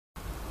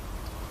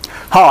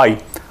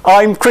Hi,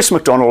 I'm Chris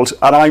McDonald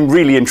and I'm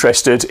really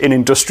interested in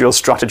industrial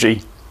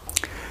strategy.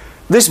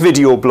 This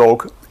video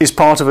blog is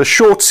part of a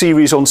short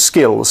series on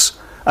skills,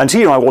 and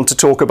here I want to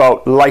talk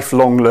about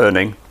lifelong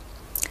learning.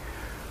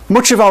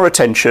 Much of our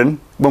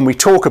attention when we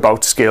talk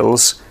about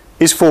skills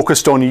is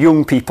focused on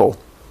young people.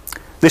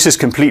 This is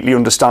completely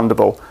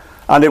understandable,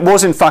 and it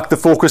was in fact the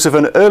focus of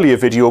an earlier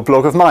video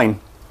blog of mine.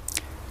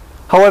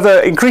 However,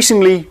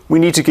 increasingly we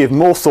need to give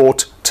more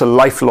thought to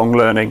lifelong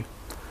learning,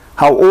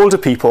 how older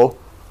people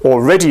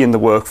already in the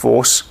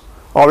workforce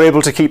are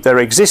able to keep their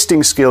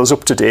existing skills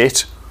up to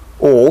date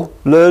or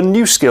learn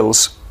new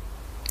skills.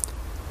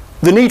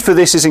 The need for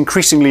this is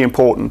increasingly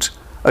important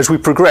as we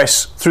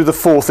progress through the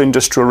fourth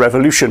industrial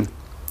revolution.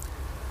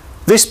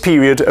 This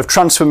period of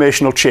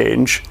transformational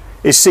change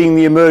is seeing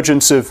the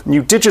emergence of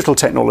new digital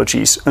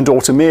technologies and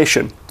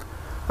automation,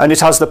 and it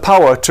has the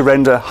power to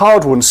render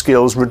hard-won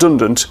skills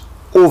redundant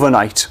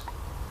overnight.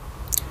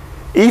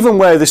 Even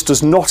where this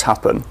does not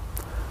happen,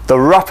 the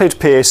rapid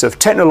pace of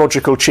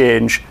technological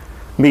change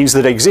means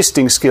that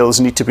existing skills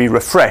need to be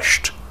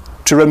refreshed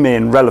to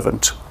remain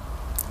relevant.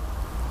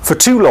 For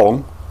too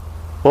long,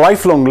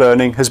 lifelong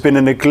learning has been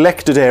a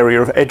neglected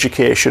area of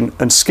education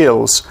and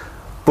skills,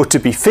 but to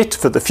be fit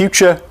for the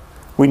future,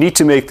 we need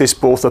to make this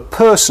both a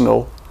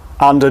personal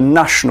and a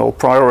national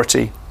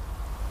priority.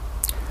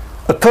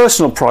 A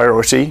personal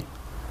priority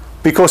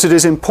because it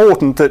is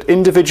important that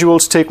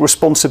individuals take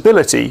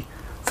responsibility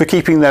for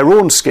keeping their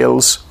own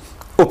skills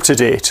up to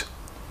date.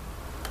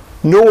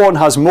 No one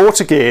has more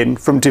to gain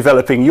from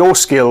developing your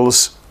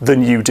skills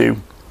than you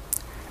do.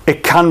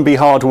 It can be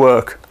hard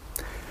work.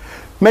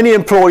 Many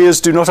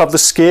employers do not have the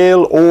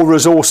scale or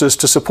resources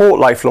to support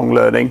lifelong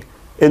learning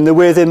in the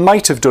way they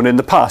might have done in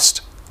the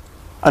past,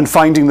 and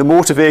finding the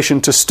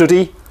motivation to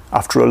study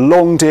after a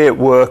long day at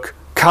work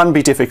can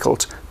be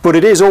difficult, but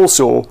it is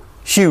also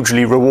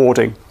hugely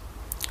rewarding.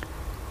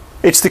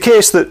 It's the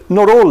case that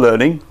not all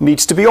learning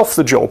needs to be off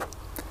the job.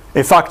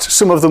 In fact,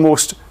 some of the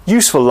most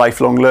useful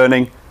lifelong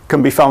learning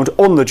can be found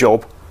on the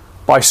job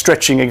by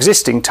stretching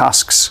existing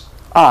tasks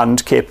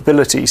and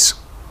capabilities.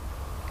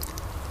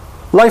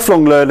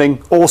 Lifelong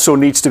learning also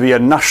needs to be a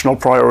national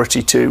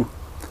priority too.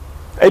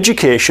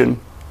 Education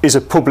is a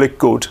public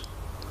good.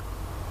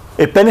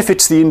 It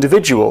benefits the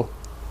individual,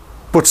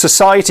 but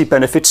society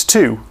benefits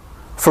too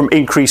from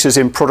increases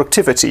in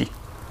productivity,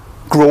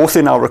 growth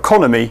in our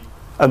economy,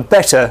 and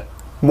better,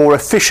 more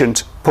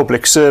efficient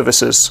public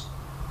services.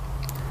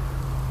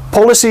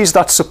 Policies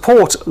that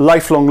support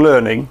lifelong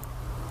learning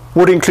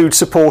would include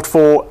support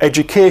for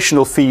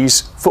educational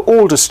fees for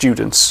older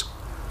students,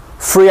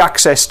 free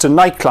access to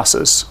night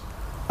classes,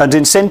 and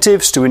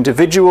incentives to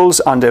individuals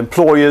and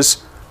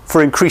employers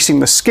for increasing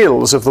the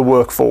skills of the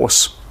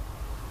workforce.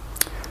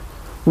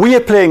 We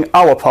are playing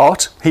our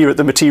part here at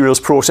the Materials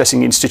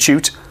Processing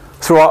Institute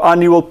through our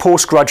annual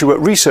Postgraduate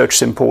Research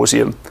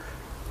Symposium,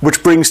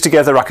 which brings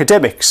together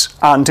academics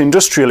and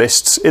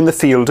industrialists in the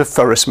field of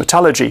ferrous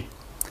metallurgy.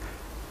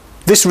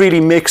 This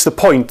really makes the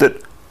point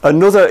that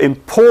another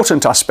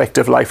important aspect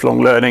of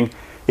lifelong learning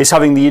is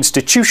having the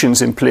institutions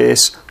in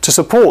place to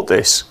support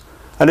this,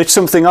 and it's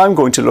something I'm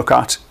going to look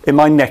at in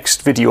my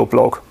next video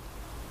blog.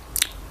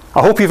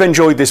 I hope you've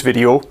enjoyed this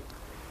video.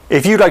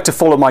 If you'd like to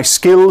follow my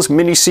skills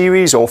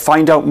mini-series or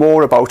find out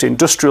more about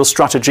industrial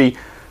strategy,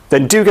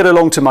 then do get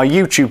along to my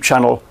YouTube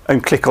channel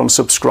and click on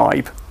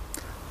subscribe.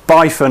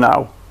 Bye for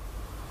now.